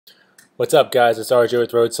What's up, guys? It's RJ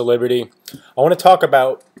with Road to Liberty. I want to talk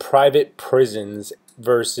about private prisons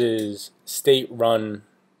versus state-run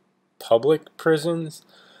public prisons.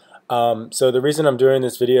 So the reason I'm doing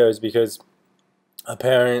this video is because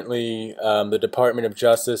apparently the Department of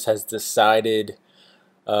Justice has decided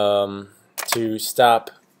to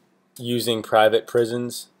stop using private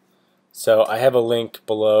prisons. So I have a link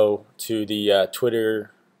below to the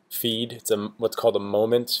Twitter feed. It's what's called a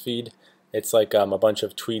Moments feed. It's like a bunch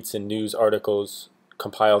of tweets and news articles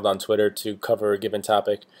compiled on Twitter to cover a given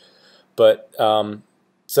topic. But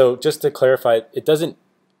so just to clarify,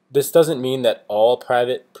 this doesn't mean that all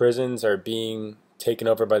private prisons are being taken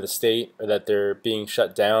over by the state or that they're being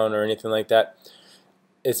shut down or anything like that.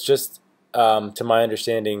 It's just, to my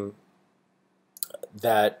understanding,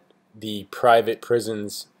 that the private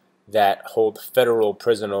prisons that hold federal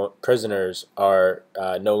prisoners are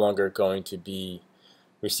no longer going to be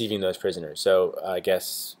receiving those prisoners. So I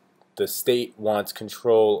guess the state wants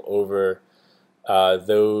control over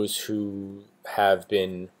those who have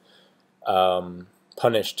been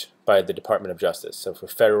punished by the Department of Justice, so for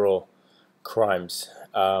federal crimes.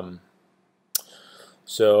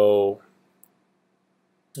 So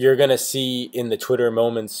you're going to see in the Twitter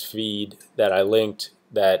Moments feed that I linked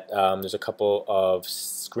that there's a couple of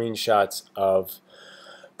screenshots of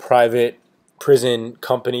private prison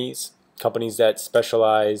companies that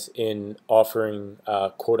specialize in offering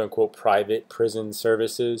quote-unquote private prison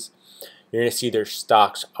services. You're going to see their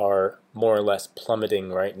stocks are more or less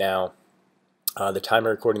plummeting right now. The time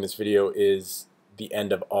of recording this video is the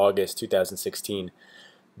end of August 2016.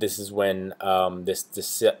 This is when this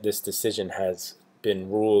decision has been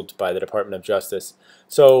ruled by the Department of Justice.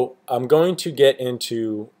 So I'm going to get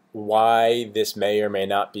into why this may or may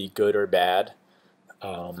not be good or bad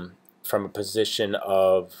from a position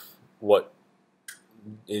of what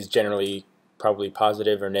is generally probably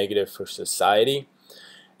positive or negative for society.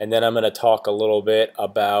 And then I'm going to talk a little bit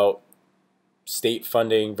about state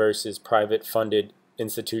funding versus private funded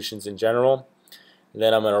institutions in general. And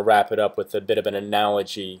then I'm going to wrap it up with a bit of an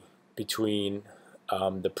analogy between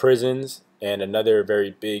the prisons and another very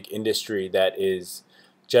big industry that is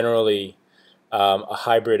generally a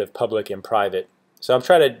hybrid of public and private. So I'm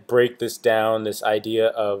trying to break this down, this idea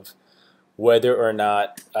of whether or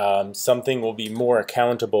not something will be more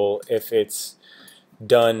accountable if it's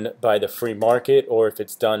done by the free market or if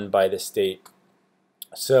it's done by the state.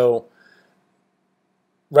 So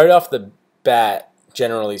right off the bat,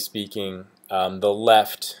 generally speaking, the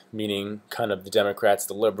left, meaning kind of the Democrats,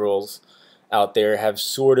 the liberals out there, have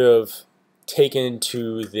sort of taken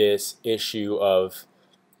to this issue of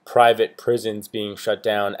private prisons being shut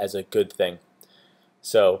down as a good thing.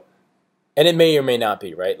 So, and it may or may not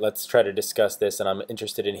be, right? Let's try to discuss this, and I'm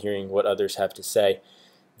interested in hearing what others have to say.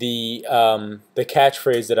 The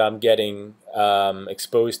catchphrase that I'm getting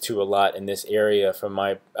exposed to a lot in this area from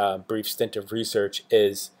my brief stint of research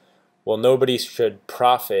is, well, nobody should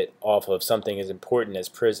profit off of something as important as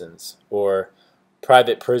prisons, or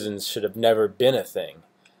private prisons should have never been a thing.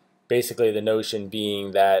 Basically, the notion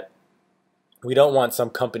being that we don't want some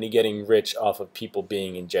company getting rich off of people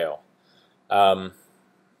being in jail. A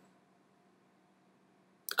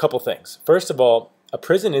couple things. First of all, a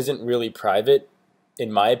prison isn't really private,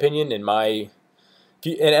 in my opinion. And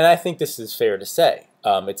I think this is fair to say.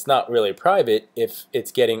 It's not really private if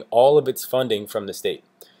it's getting all of its funding from the state.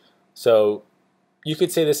 So you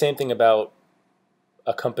could say the same thing about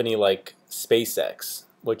a company like SpaceX,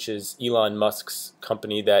 which is Elon Musk's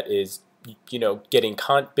company that is, getting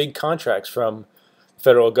big contracts from the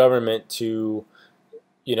federal government to,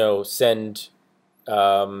 send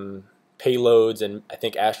payloads and I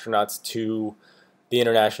think astronauts to the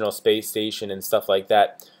International Space Station and stuff like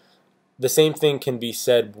that. The same thing can be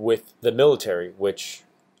said with the military, which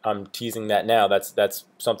I'm teasing that now. That's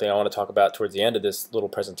something I want to talk about towards the end of this little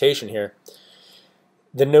presentation here.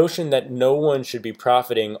 The notion that no one should be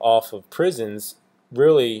profiting off of prisons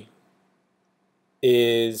really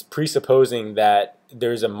is presupposing that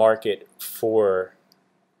there's a market for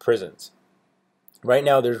prisons. Right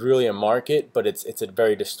now there's really a market, but it's a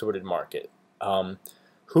very distorted market.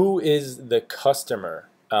 Who is the customer?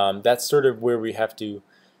 That's sort of where we have to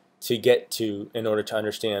get to in order to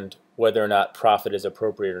understand whether or not profit is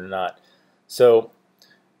appropriate or not. So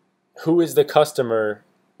who is the customer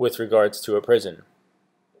with regards to a prison?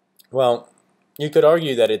 Well, you could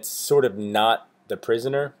argue that it's sort of not the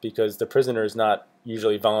prisoner, because the prisoner is not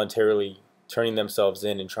usually voluntarily turning themselves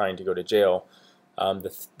in and trying to go to jail.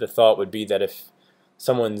 The thought would be that if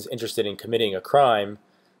someone's interested in committing a crime,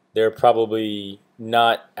 they're probably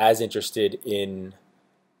not as interested in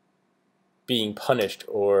being punished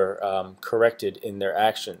or corrected in their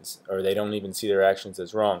actions, or they don't even see their actions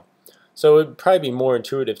as wrong. So it would probably be more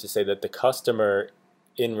intuitive to say that the customer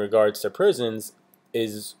in regards to prisons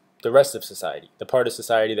is the rest of society, the part of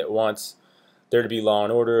society that wants there to be law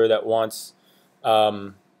and order, that wants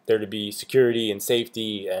there to be security and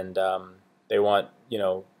safety, and they want,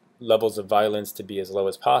 levels of violence to be as low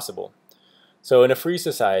as possible. So in a free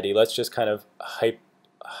society, let's just kind of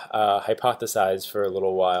hypothesize for a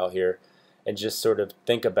little while here and just sort of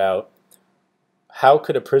think about how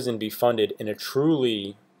could a prison be funded in a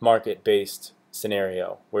truly market-based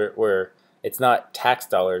scenario where it's not tax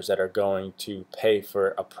dollars that are going to pay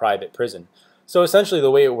for a private prison. So essentially the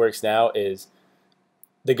way it works now is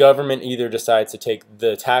the government either decides to take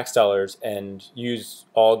the tax dollars and use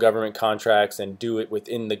all government contracts and do it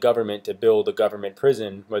within the government to build a government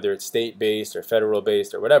prison, whether it's state-based or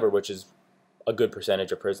federal-based or whatever, which is a good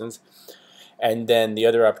percentage of prisons. And then the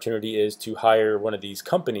other opportunity is to hire one of these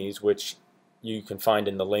companies, which you can find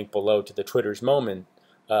in the link below to the Twitter's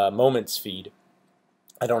Moments feed.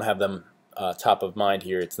 I don't have them top of mind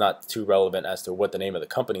here. It's not too relevant as to what the name of the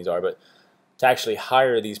companies are, but to actually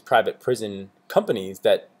hire these private prison companies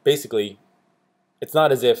that basically, it's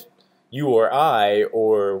not as if you or I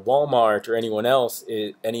or Walmart or anyone else,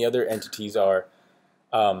 any other entities are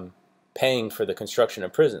paying for the construction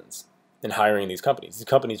of prisons and hiring these companies. These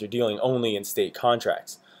companies are dealing only in state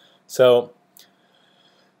contracts. So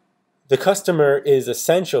the customer is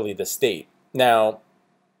essentially the state. Now,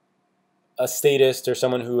 a statist or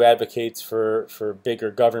someone who advocates for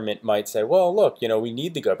bigger government might say, well, look, we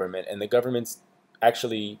need the government, and the government's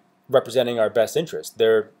actually representing our best interest.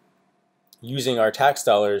 They're using our tax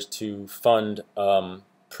dollars to fund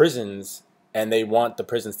prisons, and they want the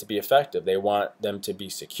prisons to be effective. They want them to be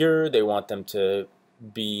secure. They want them to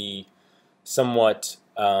be somewhat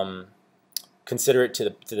considerate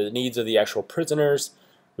to the needs of the actual prisoners.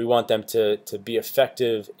 We want them to be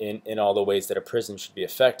effective in all the ways that a prison should be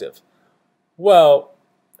effective. Well,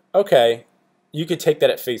 okay, you could take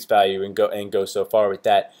that at face value and go so far with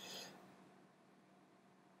that.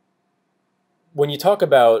 When you talk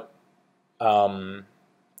about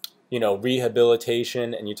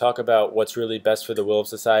rehabilitation, and you talk about what's really best for the will of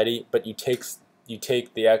society, but you take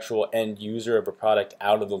the actual end user of a product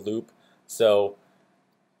out of the loop. So,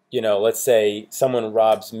 let's say someone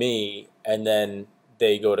robs me and then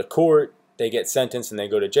they go to court, they get sentenced, and they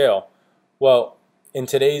go to jail. Well, in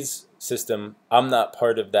today's system, I'm not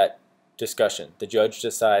part of that discussion. The judge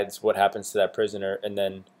decides what happens to that prisoner, and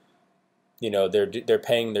then they're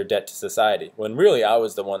paying their debt to society, when really I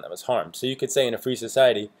was the one that was harmed. So you could say in a free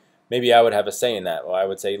society, maybe I would have a say in that. Well, I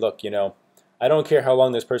would say, look, I don't care how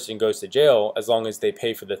long this person goes to jail as long as they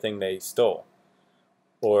pay for the thing they stole,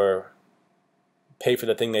 or pay for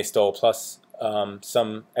the thing they stole plus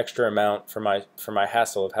some extra amount for my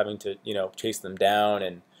hassle of having to chase them down,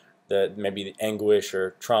 and maybe the anguish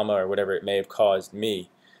or trauma or whatever it may have caused me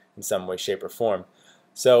in some way, shape, or form.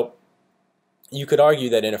 So you could argue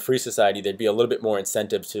that in a free society there'd be a little bit more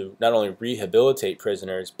incentive to not only rehabilitate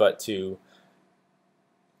prisoners, but to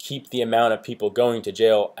keep the amount of people going to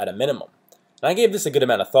jail at a minimum. And I gave this a good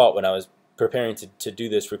amount of thought when I was preparing to do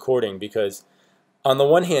this recording, because on the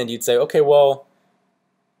one hand you'd say, okay, well,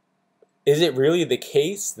 is it really the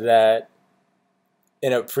case that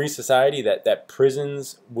in a free society that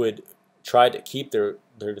prisons would try to keep their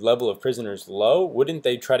level of prisoners low? Wouldn't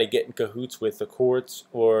they try to get in cahoots with the courts,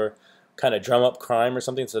 or kind of drum up crime or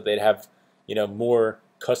something, so they'd have more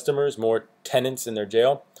customers, more tenants in their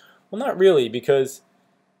jail? Well, not really, because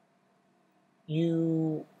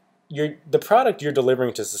the product you're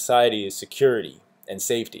delivering to society is security and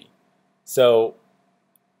safety. So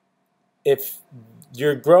if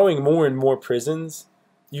you're growing more and more prisons,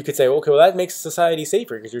 you could say, okay, well, that makes society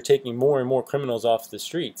safer because you're taking more and more criminals off the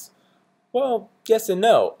streets. Well, yes and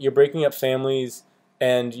no. You're breaking up families,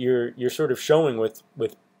 and you're sort of showing with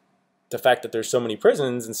the fact that there's so many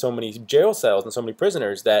prisons and so many jail cells and so many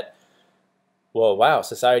prisoners that, well, wow,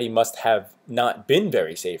 society must have not been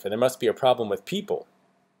very safe, and there must be a problem with people.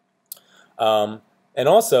 And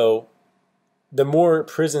also, the more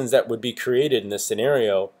prisons that would be created in this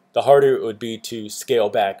scenario, the harder it would be to scale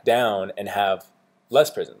back down and have less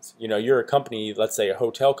prisons. You're a company, let's say a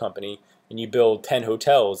hotel company, and you build 10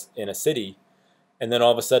 hotels in a city, and then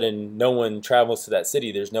all of a sudden no one travels to that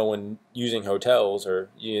city. There's no one using hotels, or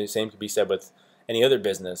same could be said with any other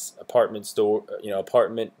business, apartment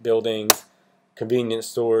buildings, convenience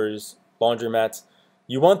stores, laundromats.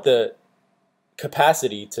 You want the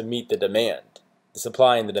capacity to meet the demand. The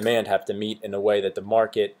supply and the demand have to meet in a way that the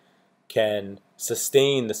market can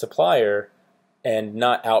sustain the supplier and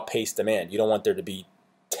not outpace demand. You don't want there to be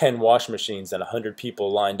 10 wash machines and 100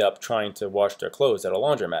 people lined up trying to wash their clothes at a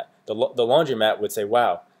laundromat. The laundromat would say,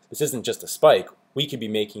 wow, this isn't just a spike. We could be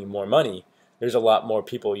making more money. There's a lot more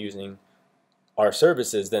people using our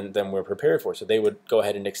services than we're prepared for. So they would go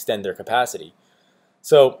ahead and extend their capacity.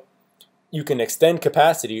 So you can extend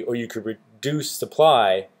capacity or you could reduce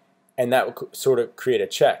supply, and that would sort of create a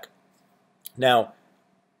check. Now,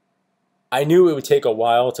 I knew it would take a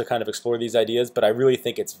while to kind of explore these ideas, but I really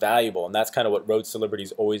think it's valuable, and that's kind of what Roads to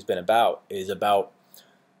Liberty's always been about,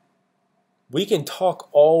 we can talk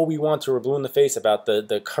all we want to we're blue in the face about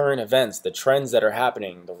the current events, the trends that are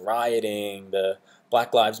happening, the rioting, the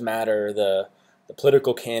Black Lives Matter, the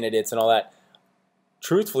political candidates and all that.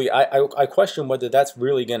 Truthfully, I question whether that's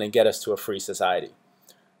really going to get us to a free society.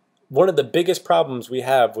 One of the biggest problems we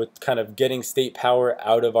have with kind of getting state power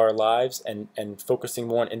out of our lives and focusing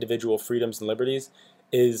more on individual freedoms and liberties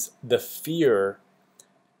is the fear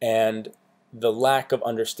and the lack of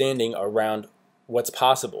understanding around what's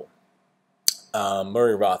possible.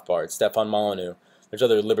 Murray Rothbard, Stefan Molyneux, there's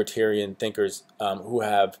other libertarian thinkers who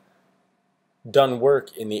have done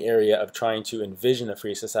work in the area of trying to envision a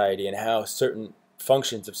free society and how certain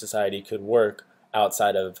functions of society could work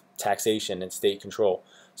outside of taxation and state control.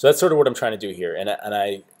 So that's sort of what I'm trying to do here, and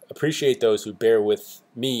I appreciate those who bear with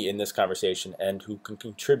me in this conversation and who can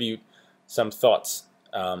contribute some thoughts,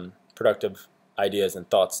 productive ideas and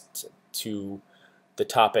thoughts to the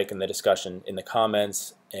topic and the discussion in the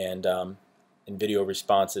comments and in video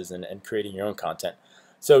responses and creating your own content.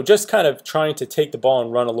 So just kind of trying to take the ball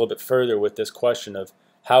and run a little bit further with this question of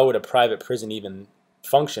how would a private prison even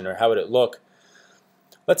function, or how would it look?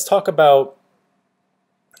 Let's talk about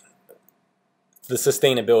the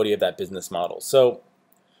sustainability of that business model. So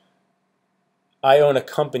I own a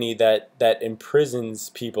company that imprisons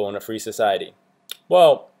people in a free society.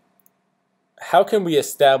 Well, how can we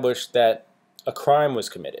establish that a crime was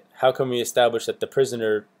committed? How can we establish that the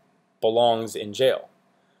prisoner belongs in jail?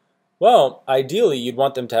 Well, ideally, you'd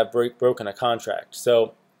want them to have broken a contract.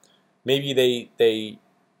 So maybe they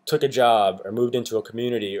took a job or moved into a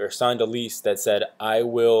community or signed a lease that said, I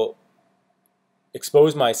will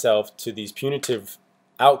expose myself to these punitive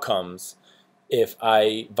outcomes if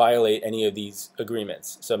I violate any of these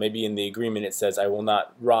agreements. So maybe in the agreement it says I will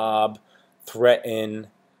not rob, threaten,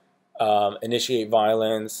 initiate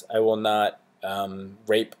violence, I will not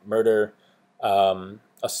rape, murder,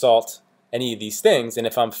 assault, any of these things. And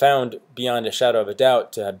if I'm found beyond a shadow of a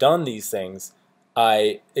doubt to have done these things,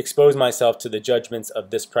 I expose myself to the judgments of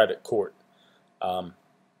this private court.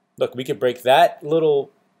 Look, we could break that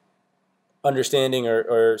little understanding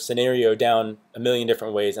or scenario down a million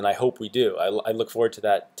different ways, and I hope we do. I look forward to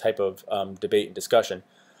that type of debate and discussion.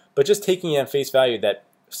 But just taking it at face value that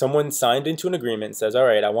someone signed into an agreement and says, all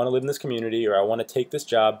right, I want to live in this community, or I want to take this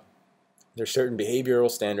job. There's certain behavioral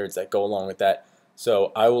standards that go along with that.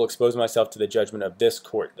 So I will expose myself to the judgment of this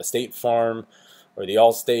court, the State Farm, or the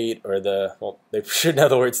Allstate, or the, well, they shouldn't have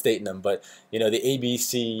the word state in them, but, you know, the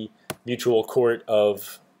ABC Mutual Court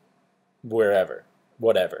of wherever,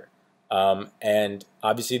 whatever. And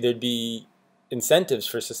obviously there'd be incentives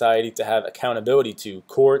for society to have accountability to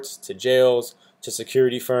courts, to jails, to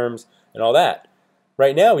security firms, and all that.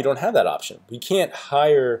 Right now, we don't have that option. We can't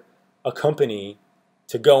hire a company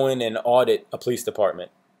to go in and audit a police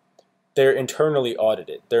department. They're internally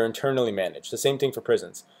audited. They're internally managed. The same thing for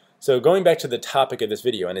prisons. So going back to the topic of this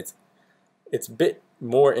video, and it's a bit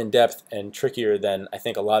more in-depth and trickier than I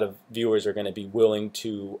think a lot of viewers are going to be willing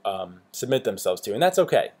to submit themselves to, and that's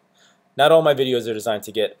okay. Not all my videos are designed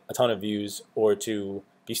to get a ton of views or to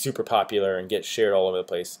be super popular and get shared all over the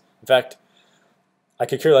place. In fact, I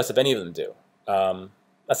could care less if any of them do.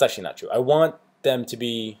 That's actually not true. I want them to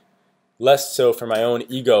be less so for my own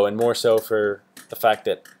ego and more so for the fact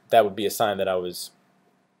that that would be a sign that I was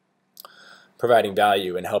providing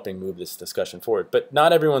value and helping move this discussion forward. But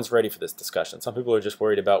not everyone's ready for this discussion. Some people are just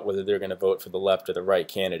worried about whether they're going to vote for the left or the right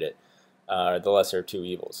candidate, or the lesser of two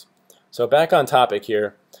evils. So back on topic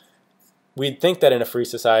here. We'd think that in a free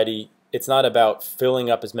society, it's not about filling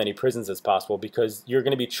up as many prisons as possible, because you're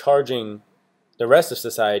going to be charging the rest of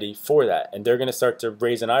society for that. And they're going to start to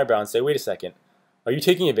raise an eyebrow and say, wait a second, are you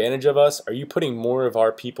taking advantage of us? Are you putting more of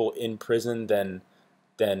our people in prison than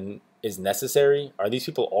is necessary? Are these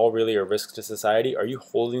people all really a risk to society? Are you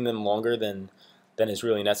holding them longer than is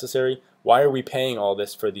really necessary? Why are we paying all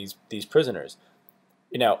this for these prisoners?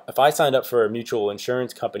 You know, if I signed up for a mutual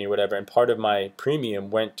insurance company or whatever, and part of my premium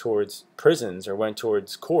went towards prisons or went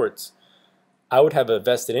towards courts, I would have a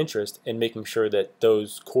vested interest in making sure that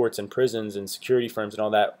those courts and prisons and security firms and all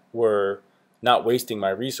that were not wasting my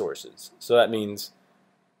resources. So that means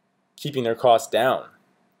keeping their costs down.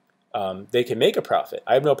 they can make a profit.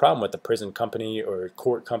 I have no problem with the prison company or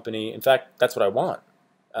court company. In fact, that's what I want.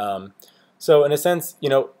 So in a sense,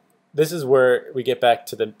 this is where we get back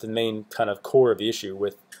to the main kind of core of the issue,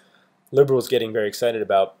 with liberals getting very excited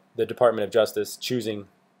about the Department of Justice choosing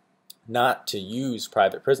not to use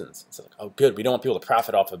private prisons. It's like, oh good, we don't want people to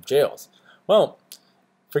profit off of jails. Well,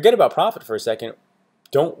 forget about profit for a second.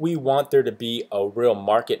 Don't we want there to be a real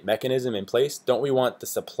market mechanism in place? Don't we want the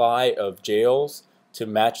supply of jails to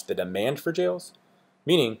match the demand for jails?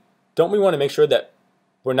 Meaning, don't we want to make sure that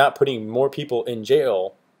we're not putting more people in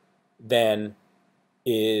jail than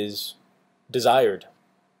is desired?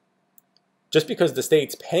 Just because the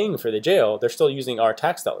state's paying for the jail, they're still using our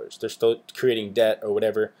tax dollars. They're still creating debt or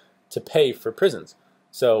whatever to pay for prisons.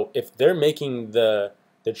 So if they're making the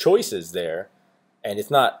choices there, and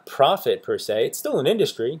it's not profit per se, it's still an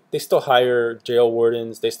industry. They still hire jail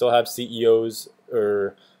wardens. They still have CEOs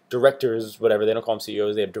or directors, whatever. They don't call them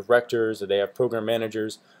CEOs. They have directors, or they have program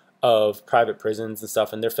managers of private prisons and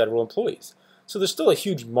stuff, and they're federal employees. So there's still a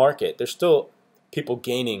huge market. There's still people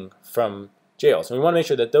gaining from jails. And we want to make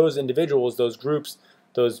sure that those individuals, those groups,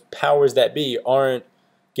 those powers that be aren't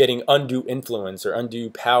getting undue influence or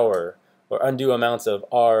undue power or undue amounts of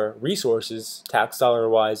our resources, tax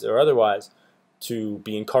dollar-wise or otherwise, to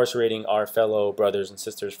be incarcerating our fellow brothers and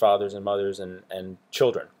sisters, fathers and mothers and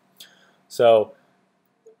children. So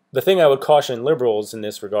the thing I would caution liberals in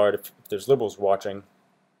this regard, if there's liberals watching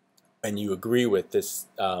and you agree with this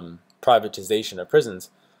privatization of prisons,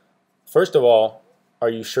 first of all, are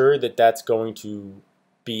you sure that that's going to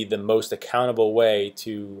be the most accountable way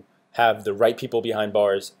to have the right people behind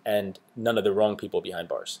bars and none of the wrong people behind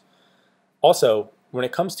bars? Also, when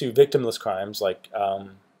it comes to victimless crimes like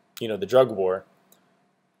the drug war,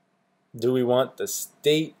 do we want the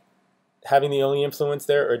state having the only influence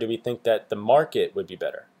there, or do we think that the market would be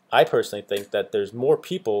better? I personally think that there's more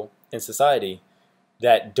people in society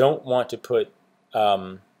that don't want to put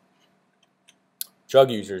drug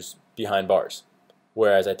users behind bars,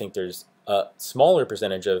 whereas I think there's a smaller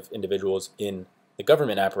percentage of individuals in the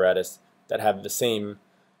government apparatus that have the same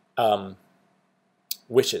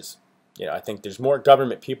wishes. I think there's more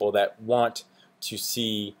government people that want to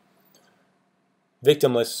see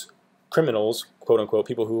victimless criminals, quote unquote,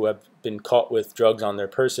 people who have been caught with drugs on their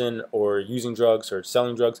person or using drugs or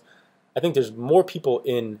selling drugs. I think there's more people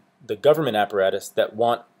in the government apparatus that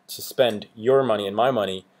want to spend your money and my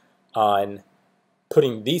money on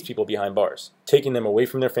putting these people behind bars, taking them away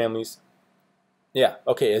from their families. Yeah,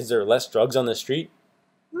 okay, is there less drugs on the street?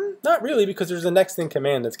 Not really, because there's the next in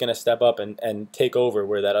command that's going to step up and take over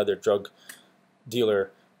where that other drug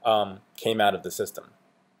dealer came out of the system.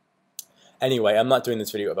 Anyway, I'm not doing this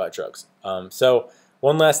video about drugs. So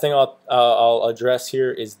one last thing I'll address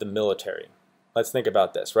here is the military. Let's think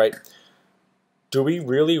about this, right? Do we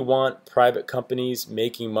really want private companies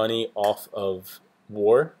making money off of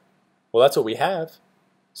war? Well, that's what we have.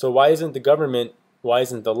 So why isn't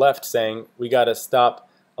the left saying we got to stop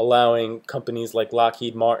allowing companies like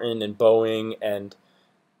Lockheed Martin and Boeing and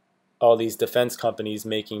all these defense companies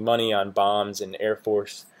making money on bombs and Air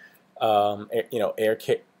Force,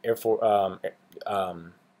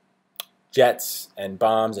 jets and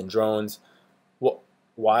bombs and drones? Well,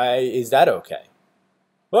 why is that okay?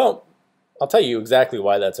 Well, I'll tell you exactly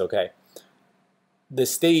why that's okay. The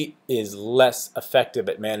state is less effective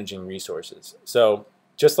at managing resources. So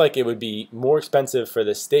just like it would be more expensive for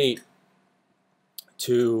the state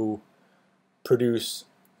to produce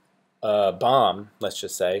a bomb, let's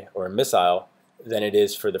just say, or a missile, than it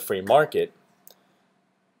is for the free market,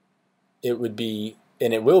 it would be,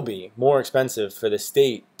 and it will be, more expensive for the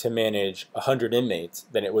state to manage 100 inmates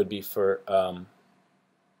than it would be for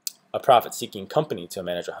a profit-seeking company to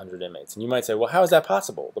manage 100 inmates. And you might say, well, how is that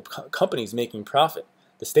possible? The company's making profit.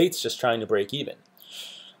 The state's just trying to break even.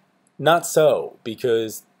 Not so,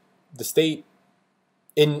 because the state,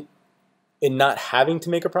 in not having to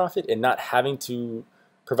make a profit and not having to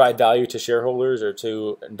provide value to shareholders or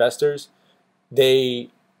to investors, they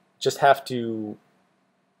just have to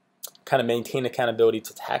kind of maintain accountability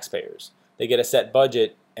to taxpayers. They get a set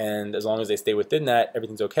budget, and as long as they stay within that,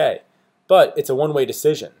 everything's okay. But it's a one-way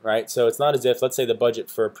decision, right? So it's not as if, let's say the budget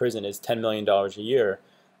for a prison is $10 million a year,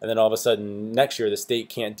 and then all of a sudden next year the state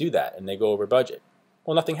can't do that and they go over budget.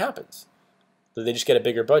 Well, nothing happens. So they just get a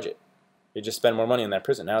bigger budget. They just spend more money on that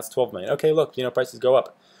prison. Now it's $12 million. Okay, look, prices go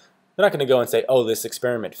up. They're not going to go and say, oh, this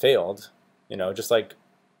experiment failed. Just like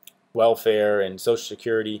welfare and Social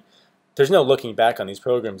Security. There's no looking back on these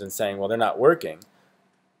programs and saying, well, they're not working.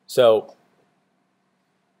 So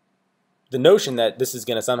the notion that this is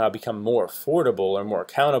going to somehow become more affordable or more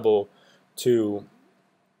accountable to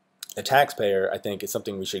the taxpayer, I think, is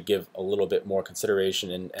something we should give a little bit more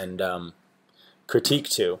consideration and critique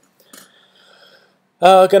to.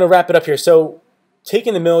 Going to wrap it up here. So,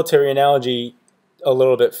 taking the military analogy a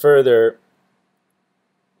little bit further,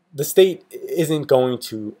 the state isn't going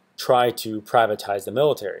to try to privatize the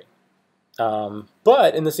military.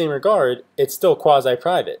 But in the same regard, it's still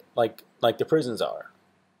quasi-private, like the prisons are.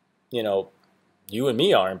 You know, you and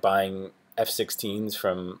me aren't buying F-16s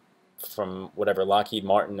from whatever, Lockheed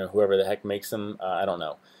Martin or whoever the heck makes them. I don't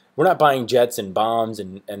know. We're not buying jets and bombs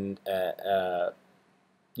and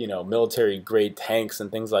you know, military grade tanks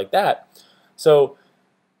and things like that. So,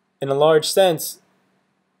 in a large sense,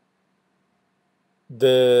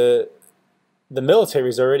 the military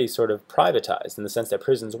is already sort of privatized in the sense that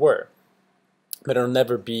prisons were, but it'll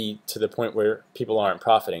never be to the point where people aren't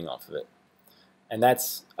profiting off of it, and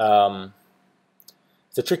that's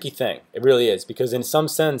it's a tricky thing. It really is, because in some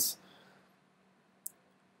sense,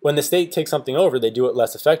 when the state takes something over, they do it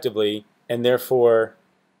less effectively, and therefore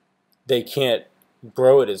they can't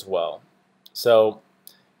grow it as well. So,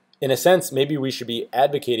 in a sense, maybe we should be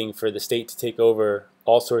advocating for the state to take over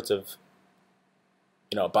all sorts of,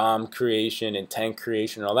 you know, bomb creation and tank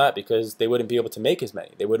creation and all that, because they wouldn't be able to make as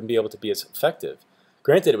many. They wouldn't be able to be as effective.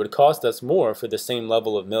 Granted, it would cost us more for the same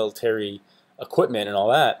level of military equipment and all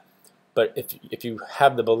that, but if you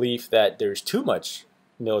have the belief that there's too much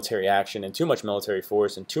military action and too much military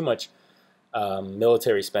force and too much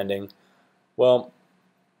military spending, well,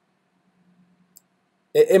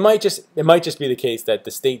 it might just be the case that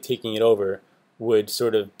the state taking it over would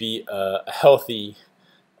sort of be a healthy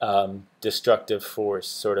destructive force,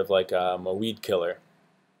 sort of like a weed killer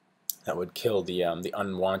that would kill the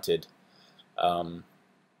unwanted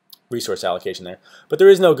resource allocation there. But there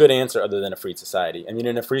is no good answer other than a free society. I mean,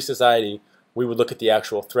 in a free society, we would look at the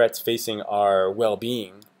actual threats facing our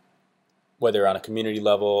well-being, whether on a community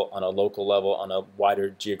level, on a local level, on a wider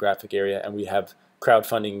geographic area, and we have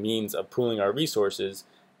crowdfunding means of pooling our resources,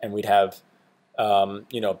 and we'd have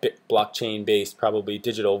you know, blockchain-based, probably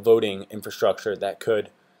digital voting infrastructure that could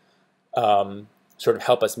sort of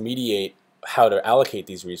help us mediate how to allocate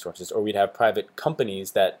these resources. Or we'd have private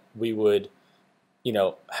companies that we would, you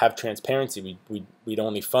know, have transparency. We'd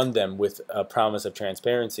only fund them with a promise of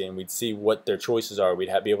transparency, and we'd see what their choices are.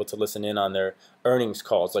 We'd be able to listen in on their earnings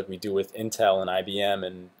calls like we do with Intel and IBM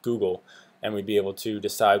and Google, and we'd be able to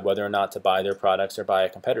decide whether or not to buy their products or buy a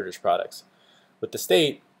competitor's products. With the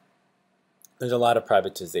state, there's a lot of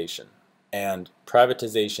privatization, and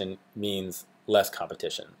privatization means less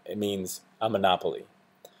competition. It means a monopoly.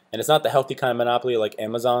 And it's not the healthy kind of monopoly like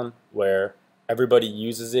Amazon, where everybody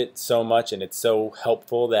uses it so much and it's so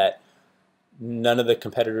helpful that none of the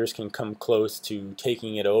competitors can come close to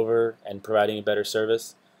taking it over and providing a better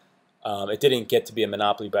service. It didn't get to be a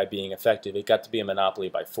monopoly by being effective. It got to be a monopoly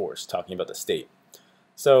by force, talking about the state.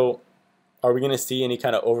 So are we going to see any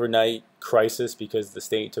kind of overnight crisis because the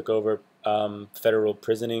state took over federal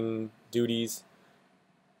prisoning duties?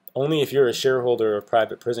 Only if you're a shareholder of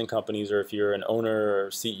private prison companies, or if you're an owner or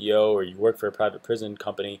CEO, or you work for a private prison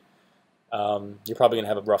company, you're probably going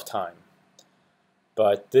to have a rough time.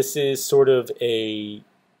 But this is sort of a,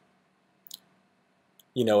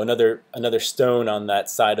 you know, another stone on that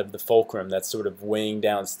side of the fulcrum that's sort of weighing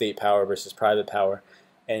down state power versus private power.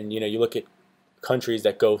 And, you know, you look at countries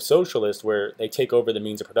that go socialist, where they take over the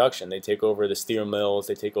means of production. They take over the steel mills,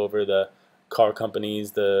 they take over the car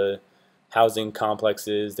companies, the housing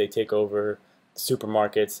complexes, they take over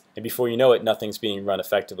supermarkets, and before you know it, nothing's being run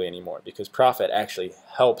effectively anymore, because profit actually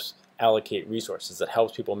helps allocate resources. It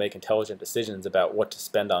helps people make intelligent decisions about what to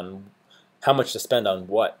spend on, how much to spend on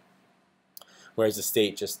what. Whereas the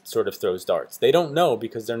state just sort of throws darts. They don't know,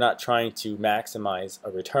 because they're not trying to maximize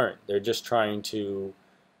a return. They're just trying to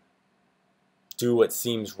do what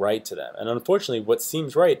seems right to them. And unfortunately, what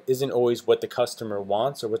seems right isn't always what the customer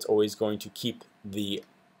wants, or what's always going to keep the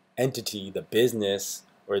entity, the business,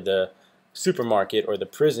 or the supermarket, or the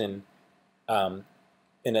prison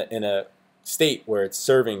in a state where it's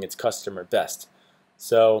serving its customer best.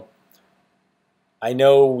 So I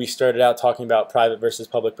know we started out talking about private versus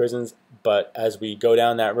public prisons, but as we go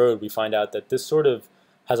down that road, we find out that this sort of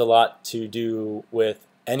has a lot to do with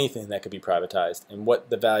anything that could be privatized and what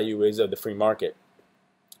the value is of the free market.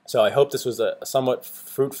 So I hope this was a somewhat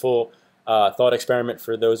fruitful thought experiment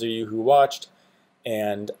for those of you who watched.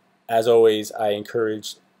 And as always, I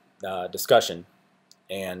encourage discussion.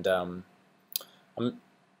 And I'm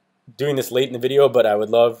doing this late in the video, but I would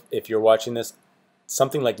love, if you're watching this,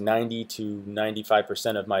 something like 90 to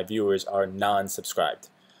 95% of my viewers are non-subscribed.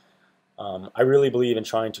 I really believe in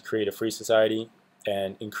trying to create a free society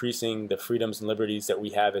and increasing the freedoms and liberties that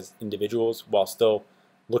we have as individuals, while still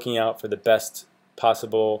looking out for the best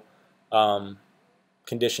possible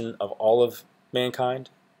condition of all of mankind,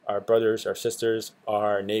 our brothers, our sisters,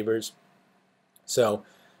 our neighbors. So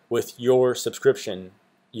with your subscription,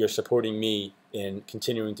 you're supporting me in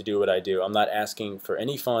continuing to do what I do. I'm not asking for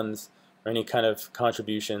any funds or any kind of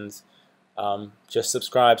contributions. Just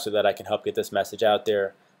subscribe so that I can help get this message out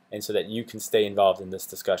there and so that you can stay involved in this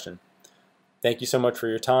discussion. Thank you so much for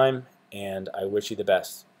your time, and I wish you the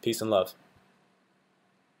best. Peace and love.